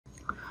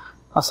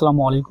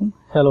আসসালামু আলাইকুম।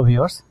 Hello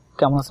viewers,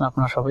 কেমন আছেন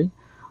আপনারা সবাই?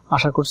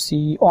 আশা করছি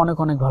অনেক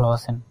অনেক ভালো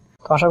আছেন।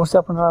 তো আশা করছি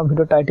আপনারা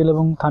ভিডিও টাইটেল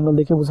এবং থাম্বনেল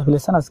দেখে বুঝে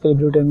ফেলেছেন আজকের এই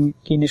ভিডিওটি আমি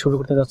কি নিয়ে শুরু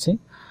করতে যাচ্ছি।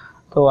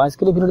 তো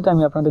আজকের এই ভিডিওতে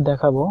আমি আপনাদের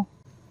দেখাবো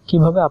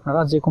কিভাবে আপনারা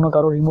যে কোনো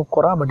কারো রিমুভ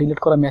করা বা ডিলিট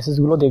করা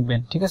মেসেজগুলো দেখবেন।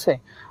 ঠিক আছে,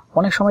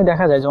 অনেক সময়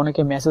দেখা যায় যে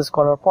অনেকে মেসেজ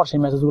করার পর সেই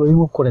মেসেজগুলো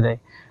রিমুভ করে দেয়।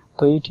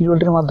 তো এই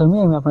টিউটোরিয়ালটির মাধ্যমে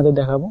আমি আপনাদের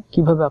দেখাবো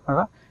কিভাবে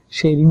আপনারা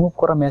সেই রিমুভ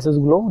করা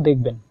মেসেজগুলো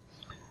দেখবেন।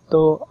 তো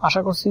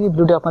আশা করছি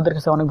ভিডিওটি আপনাদের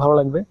কাছে অনেক ভালো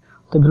লাগবে।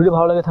 তো ভিডিওটি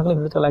ভালো লাগে থাকলে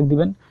ভিডিওতে লাইক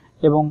দিবেন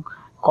এবং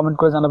কমেন্ট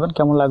করে জানাবেন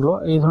কেমন লাগলো।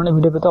 এই ধরনের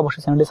ভিডিও পেতে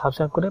অবশ্যই চ্যানেলটি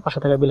সাবস্ক্রাইব করে পাশে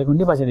থাকা বেল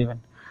আইকনটি বাজিয়ে দিবেন।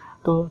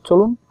 তো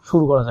চলুন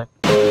শুরু করা যাক।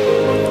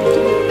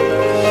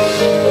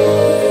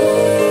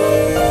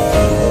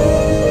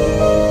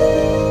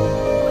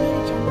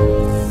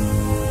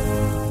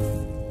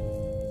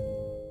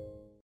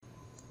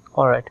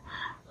 অলরাইট,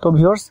 তো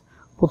ভিউয়ার্স,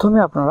 প্রথমে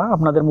আপনারা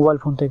আপনাদের মোবাইল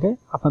ফোন থেকে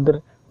আপনাদের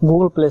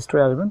গুগল প্লে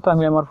স্টোরে আসবেন। তো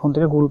আমি আমার ফোন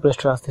থেকে গুগল প্লে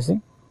স্টোরে আসতেছি।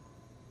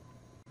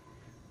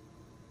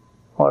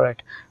 অলরাইট,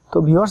 তো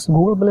ভিউয়ার্স,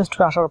 গুগল প্লে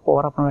স্টোরে আসার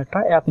পর আপনারা একটা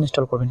অ্যাপ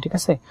ইনস্টল করবেন। ঠিক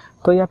আছে,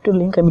 তো এই অ্যাপটির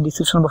লিঙ্ক আমি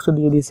ডিসক্রিপশন বক্সে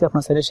দিয়ে দিয়েছি,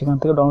 আপনার চাইলে সেখান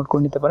থেকে ডাউনলোড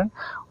করে নিতে পারেন,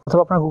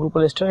 অথবা আপনার গুগল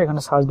প্লে স্টোরে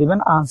এখানে সার্চ দিবেন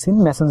আনসিন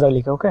মেসেঞ্জার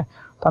লিখে। ওকে,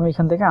 তো আমি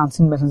এখান থেকে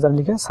আনসিন মেসেঞ্জার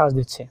লিখে সার্চ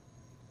দিচ্ছি।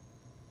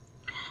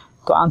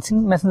 তো আনসিন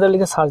মেসেঞ্জার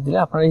লিখে সার্চ দিলে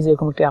আপনারা এই যে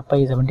এরকম একটা অ্যাপ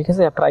পেয়ে যাবেন। ঠিক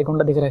আছে, অ্যাপটার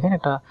আইকনটা দেখে রাখেন,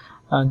 একটা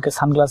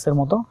সানগ্লাসের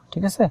মতো।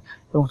 ঠিক আছে,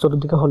 এবং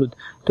চতুর্দিকে হলুদ।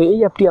 তো এই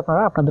অ্যাপটি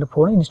আপনারা আপনাদের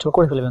ফোনে ইনস্টল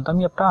করে ফেলবেন। তো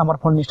আমি অ্যাপটা আমার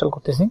ফোনে ইনস্টল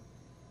করতেছি।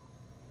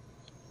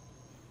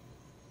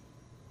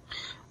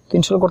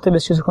 ইনস্টল করতে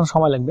বেশ কিছুক্ষণ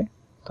সময় লাগবে,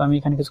 তো আমি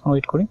এখানে কিছুক্ষণ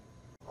ওয়েট করি।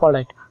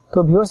 অলরাইট, তো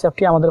ভিউয়ার্স,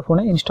 অ্যাপটি আমাদের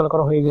ফোনে ইনস্টল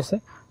করা হয়ে গেছে।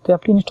 তো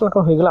অ্যাপটি ইনস্টল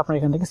করা হয়ে গেলে আপনারা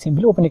এখান থেকে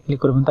সিম্পলি ওপেনে ক্লিক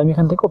করবেন। তো আমি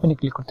এখান থেকে ওপেনে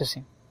ক্লিক করতেছি।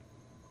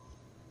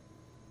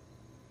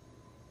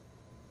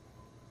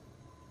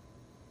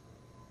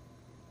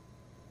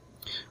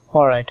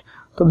 অলরাইট,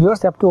 তো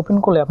ভিউয়ার্স, অ্যাপটি ওপেন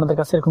করলে আপনাদের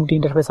কাছে এরকম একটি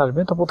ইন্টারফেস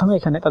আসবে। তো প্রথমে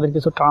এখানে তাদের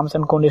কিছু টার্মস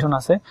অ্যান্ড কন্ডিশন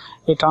আছে।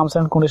 এই টার্মস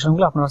অ্যান্ড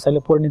কন্ডিশনগুলো আপনারা চাইলে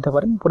পড়ে নিতে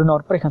পারেন। পড়ে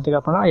নেওয়ার পর এখান থেকে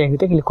আপনারা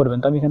এগ্রিতে ক্লিক করবেন।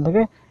 তো আমি এখান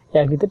থেকে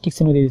এগ্রিতে টিক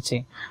চিহ্ন দিয়ে দিচ্ছি।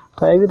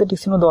 তো এগ্রিতে টিক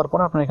চিহ্ন দেওয়ার পর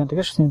আপনারা এখান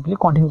থেকে সিম্পলি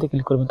কন্টিনিউতে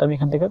ক্লিক করবেন। তো আমি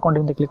এখান থেকে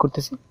কন্টিনিউতে ক্লিক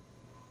করতেছি।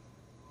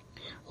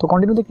 তো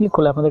কন্টিনিউতে ক্লিক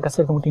করলে আপনাদের কাছে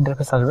এরকম একটা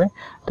ইন্টারফেস আসবে।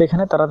 তো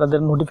এখানে তারা তাদের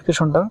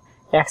নোটিফিকেশনটার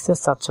অ্যাক্সেস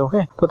চাচ্ছে।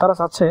 ওকে, তো তারা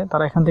চাচ্ছে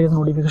তারা এখান থেকে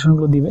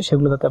নোটিফিকেশনগুলো দিবে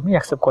সেগুলো যাতে আপনি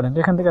অ্যাকসেপ্ট করেন। তো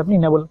এখান থেকে আপনি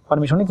ইনেবল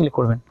পারমিশনে ক্লিক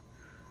করবেন।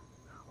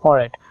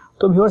 অলরাইট,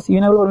 তো ভিউয়ার্স,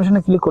 ইনেবল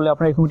পারমিশনে ক্লিক করলে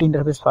আপনারা এরকম একটা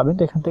ইন্টারফেস পাবেন।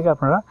 তো এখান থেকে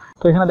আপনারা,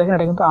 তো এখানে দেখেন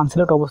এটা কিন্তু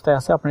আনসিলেক্ট অবস্থায়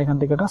আছে, আপনারা এখান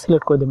থেকে এটা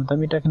সিলেক্ট করে দেবেন। তো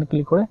আমি এটা এখানে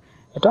ক্লিক করে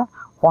এটা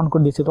অন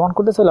করে দিচ্ছি। তো অন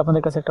করতে চাইলে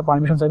আপনাদের কাছে একটা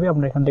পারমিশন চাইবে,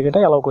 আপনারা এখান থেকে এটা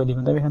অ্যালাউ করে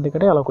দিবেন। তো আমি এখান থেকে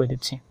এটা অ্যালাউ করে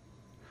দিচ্ছি।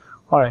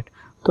 অলরাইট,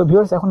 তো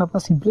ভিউয়ার্স, এখন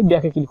আপনারা সিম্পলি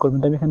ব্যাকে ক্লিক করবেন।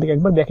 তো আমি এখান থেকে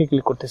একবার ব্যাকে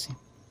ক্লিক করতেছি।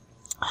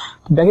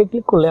 ব্যাকে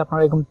ক্লিক করলে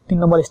আপনারা এরকম 3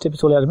 নম্বর স্টেপে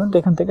চলে আসবেন। তো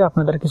এখান থেকে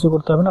আপনাদের কিছু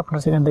করতে হবে না, আপনারা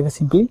সেখান থেকে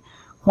সিম্পলি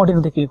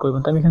কন্টিনিউতে ক্লিক করবেন।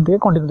 তো আমি এখান থেকে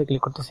কন্টিনিউতে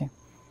ক্লিক করতেছি।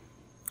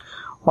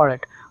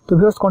 অলরাইট, তো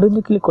ভিউয়ার্স,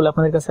 কন্টিনিউ ক্লিক করলে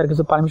আপনাদের কাছে আর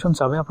কিছু পারমিশন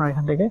চাবে, আপনারা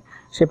এখান থেকে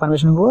সেই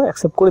পারমিশনগুলো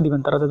অ্যাকসেপ্ট করে দিবেন।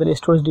 তারা তাদের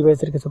স্টোরেজ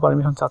ডিভাইসের কিছু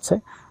পারমিশন চাচ্ছে,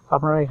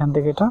 আপনারা এখান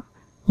থেকে এটা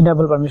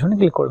ইনেবল পারমিশনে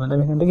ক্লিক করবেন।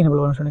 আমি এখান থেকে ইনেবল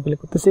পারমিশনে ক্লিক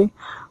করতেছি।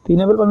 তো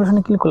ইনেবল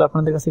পারমিশনে ক্লিক করলে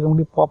আপনাদের কাছে এরকম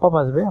একটি পপআপ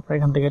আসবে, আপনারা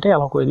এখান থেকে এটা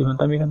অ্যালাউ করে দিবেন।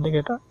 তো আমি এখান থেকে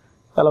এটা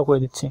অ্যালাউ করে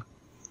দিচ্ছি।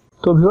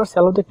 তো ভিউয়ার্স,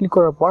 অ্যালাউতে ক্লিক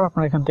করার পর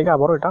আপনারা এখান থেকে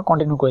আবারও এটা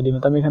কন্টিনিউ করে দিবেন।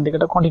 তো আমি এখান থেকে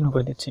এটা কন্টিনিউ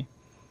করে দিচ্ছি।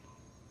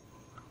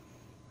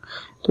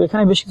 তো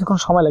এখানে বেশ কিছুক্ষণ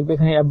সময় লাগবে,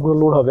 এখানে অ্যাপগুলো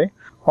লোড হবে।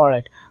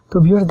 অলরাইট, তো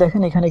ভিউয়ার্স,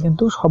 দেখেন এখানে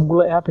কিন্তু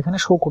সবগুলো অ্যাপ এখানে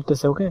শো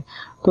করতেছে। ওকে,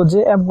 তো যে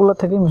অ্যাপগুলো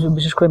থেকে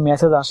বিশেষ করে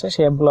মেসেজ আসে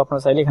সেই অ্যাপগুলো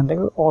আপনারা চাইলে এখান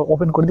থেকে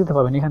ওপেন করে দিতে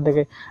পারবেন। এখান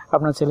থেকে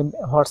আপনার চাইলে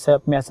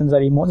হোয়াটসঅ্যাপ,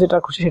 মেসেঞ্জার, ইমো যেটা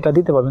খুশি সেটা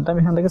দিতে পারবেন। তো আমি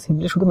এখান থেকে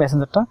সিম্পলি শুধু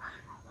মেসেঞ্জারটা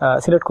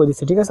সিলেক্ট করে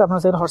দিচ্ছি। ঠিক আছে, আপনারা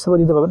চাইলে হোয়াটসঅ্যাপে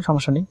দিতে পারবেন,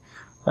 সমস্যা নেই।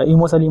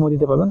 ইমো চাইলে ইমো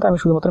দিতে পারবেন। তো আমি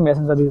শুধুমাত্র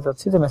মেসেঞ্জার দিতে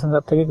চাচ্ছি, যে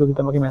মেসেঞ্জার থেকে কেউ যদি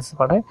আমাকে মেসেজ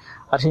পাঠায়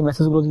আর সেই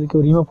মেসেজগুলো যদি কেউ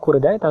রিমুভ করে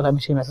দেয় তাহলে আমি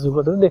সেই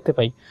মেসেজগুলো দেখতে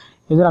পাই।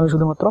 এই জন্য আমি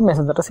শুধুমাত্র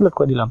মেসেঞ্জারটা সিলেক্ট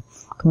করে দিলাম।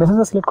 তো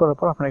মেসেঞ্জার সিলেক্ট করার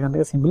পর আপনারা এখান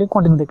থেকে সিম্পলি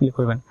কন্টিনিউতে ক্লিক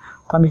করবেন।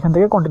 তো আমি এখান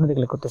থেকে কন্টিনিউতে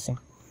ক্লিক করতেছি।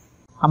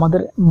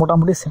 আমাদের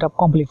মোটামুটি সেট আপ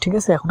কমপ্লিট। ঠিক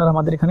আছে, এখন আর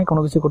আমাদের এখানে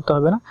কোনো কিছু করতে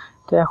হবে না।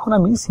 তো এখন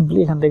আমি সিম্পলি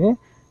এখান থেকে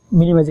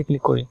মিনিমাইজে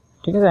ক্লিক করি।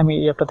 ঠিক আছে, আমি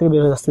এই অ্যাপটা থেকে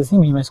বের হয়ে আসতেছি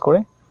মিনিমাইজ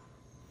করে।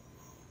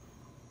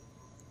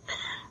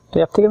 তো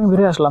অ্যাপ থেকে আমি বের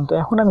হয়ে আসলাম। তো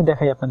এখন আমি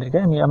দেখাই আপনাদেরকে,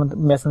 আমি আমাদের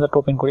মেসেঞ্জারটা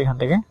ওপেন করি এখান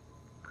থেকে।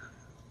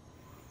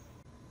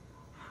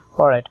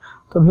 অলরাইট,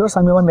 তো ভিউয়ার্স,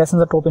 আমি আমার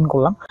মেসেঞ্জারটা ওপেন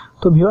করলাম।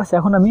 তো ভিউয়ার্স,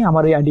 এখন আমি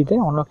আমার এই আইডিতে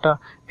অন্য একটা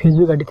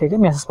ফেসবুক আইডি থেকে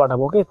মেসেজ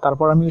পাঠাবো। ওকে,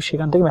 তারপর আমি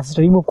সেখান থেকে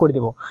মেসেজটা রিমুভ করে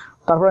দেবো।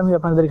 তারপর আমি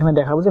আপনাদের এখানে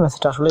দেখাবো যে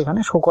মেসেজটা আসলে এখানে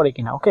শো করে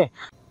কিনা। ওকে,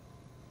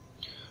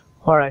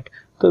 অলরাইট,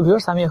 তো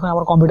ভিউয়ার্স, আমি এখন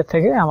আমার কম্পিউটার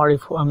থেকে আমার এই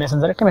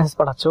মেসেঞ্জারে একটা মেসেজ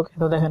পাঠাচ্ছি। ওকে,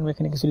 তো দেখেন আমি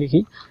এখানে কিছু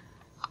লিখি,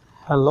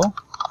 হ্যালো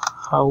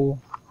হাউ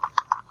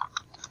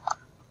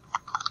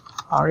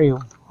আর ইউ।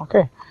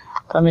 ওকে,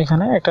 তো আমি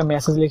এখানে একটা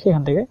মেসেজ লিখে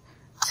এখান থেকে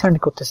সেন্ড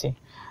করতেছি।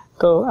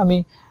 তো আমি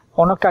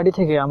অন্য একটা আইডি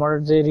থেকে আমার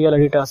যে রিয়েল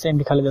আইডিটা আছে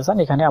এমডি খালিদ হাসান,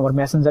 এখানে আমার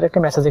মেসেঞ্জারে একটা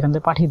মেসেজ এখান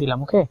থেকে পাঠিয়ে দিলাম।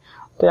 ওকে,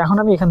 তো এখন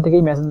আমি এখান থেকে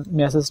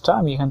মেসেজটা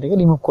আমি এখান থেকে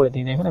রিমুভ করে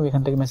দিই। দেখেন আমি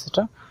এখান থেকে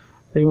মেসেজটা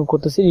রিমুভ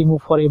করতেছি, রিমুভ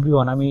ফর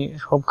এভরিওয়ান, আমি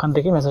সবখান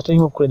থেকে মেসেজটা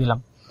রিমুভ করে দিলাম।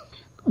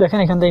 দেখেন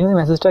এখান থেকে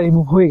মেসেজটা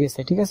রিমুভ হয়ে গেছে।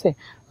 ঠিক আছে,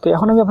 তো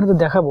এখন আমি আপনাদের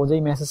দেখাবো যে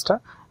এই মেসেজটা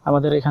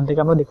আমাদের এখান থেকে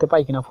আমরা দেখতে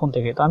পাই কিনা ফোন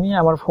থেকে। তো আমি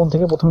আমার ফোন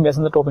থেকে প্রথমে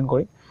মেসেঞ্জারটা ওপেন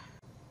করি।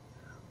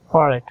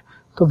 অলরাইট,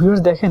 তো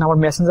ভিউয়ার্স, দেখেন আমার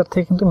মেসেঞ্জার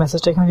থেকে কিন্তু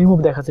মেসেজটা এখানে রিমুভ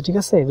দেখাচ্ছে। ঠিক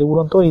আছে, যে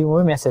উড়ন্ত রিমুভ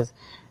মেসেজ,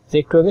 যে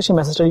একটু আগে সেই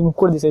মেসেজটা রিমুভ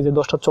করে দিয়েছে, যে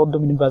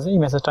 10:14 বাজে এই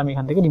মেসেজটা আমি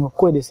এখান থেকে রিমুভ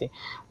করে দিয়েছি।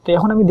 তো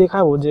এখন আমি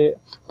দেখাবো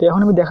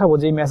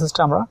যে এই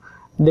মেসেজটা আমরা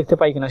দেখতে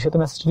পাই কিনা। সে তো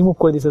মেসেজ রিমুভ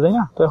করে দিয়েছে, তাই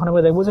না? তো এখন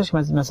আমরা দেখবো যে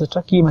মেসেজটা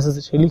কি মেসেজ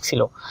সে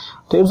লিখছিল।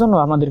 তো এর জন্য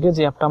আমাদেরকে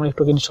যে অ্যাপটা আমরা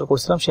একটু ইনস্টল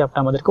করছিলাম সেই অ্যাপটা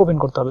আমাদেরকে ওপেন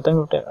করতে হবে।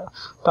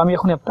 তো আমি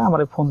এখন অ্যাপটা আমার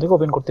ফোন থেকে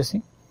ওপেন করতেছি।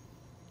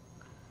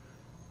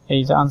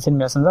 এই যে আনসিন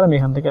মেসেঞ্জার, আমি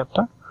এখান থেকে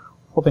অ্যাপটা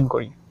ওপেন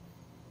করি।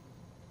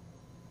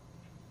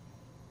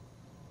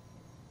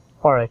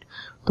 অলরাইট,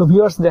 তো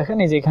ভিউয়ার্স দেখেন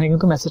এই যে এখানে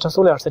কিন্তু মেসেজটা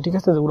চলে আসছে, ঠিক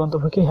আছে? উড়ন্ত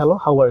পাখি হ্যালো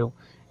হাউ আর ইউ,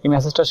 এই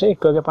মেসেজটা সে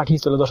একটু আগে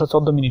পাঠিয়েছিল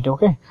 10:14।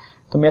 ওকে,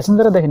 তো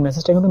মেসেঞ্জারে দেখেন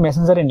মেসেজটা কিন্তু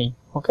মেসেঞ্জারে নেই।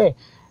 ওকে,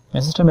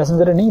 মেসেজটা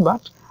মেসেঞ্জারে নেই,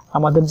 বাট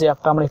আমাদের যে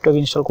অ্যাপটা আমরা একটু আগে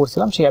ইনস্টল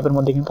করছিলাম সেই অ্যাপের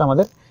মধ্যে কিন্তু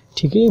আমাদের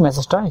ঠিকই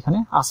মেসেজটা এখানে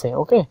আছে।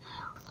 ওকে,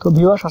 তো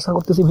ভিউয়ার্স আশা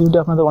করতেছি ভিডিওটা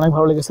আপনাদের অনেক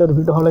ভালো লেগেছে। আর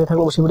ভিডিও ভালো লেগে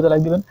থাকলে অবশ্যই ভিডিওতে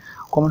লাইক দিবেন,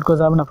 কমেন্ট করে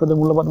জানাবেন আপনাদের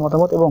মূল্যবান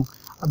মতামত, এবং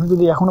আপনি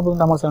যদি এখনো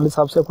পর্যন্ত আমার চ্যানেলটি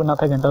সাবস্ক্রাইব করে না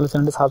থাকেন তাহলে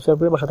চ্যানেলটি সাবস্ক্রাইব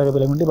করে পাশে থাকা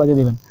বেল আইকনটি বাজিয়ে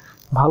দিবেন।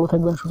 ভালো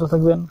থাকবেন, সুস্থ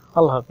থাকবেন,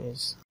 আল্লাহ হাফেজ।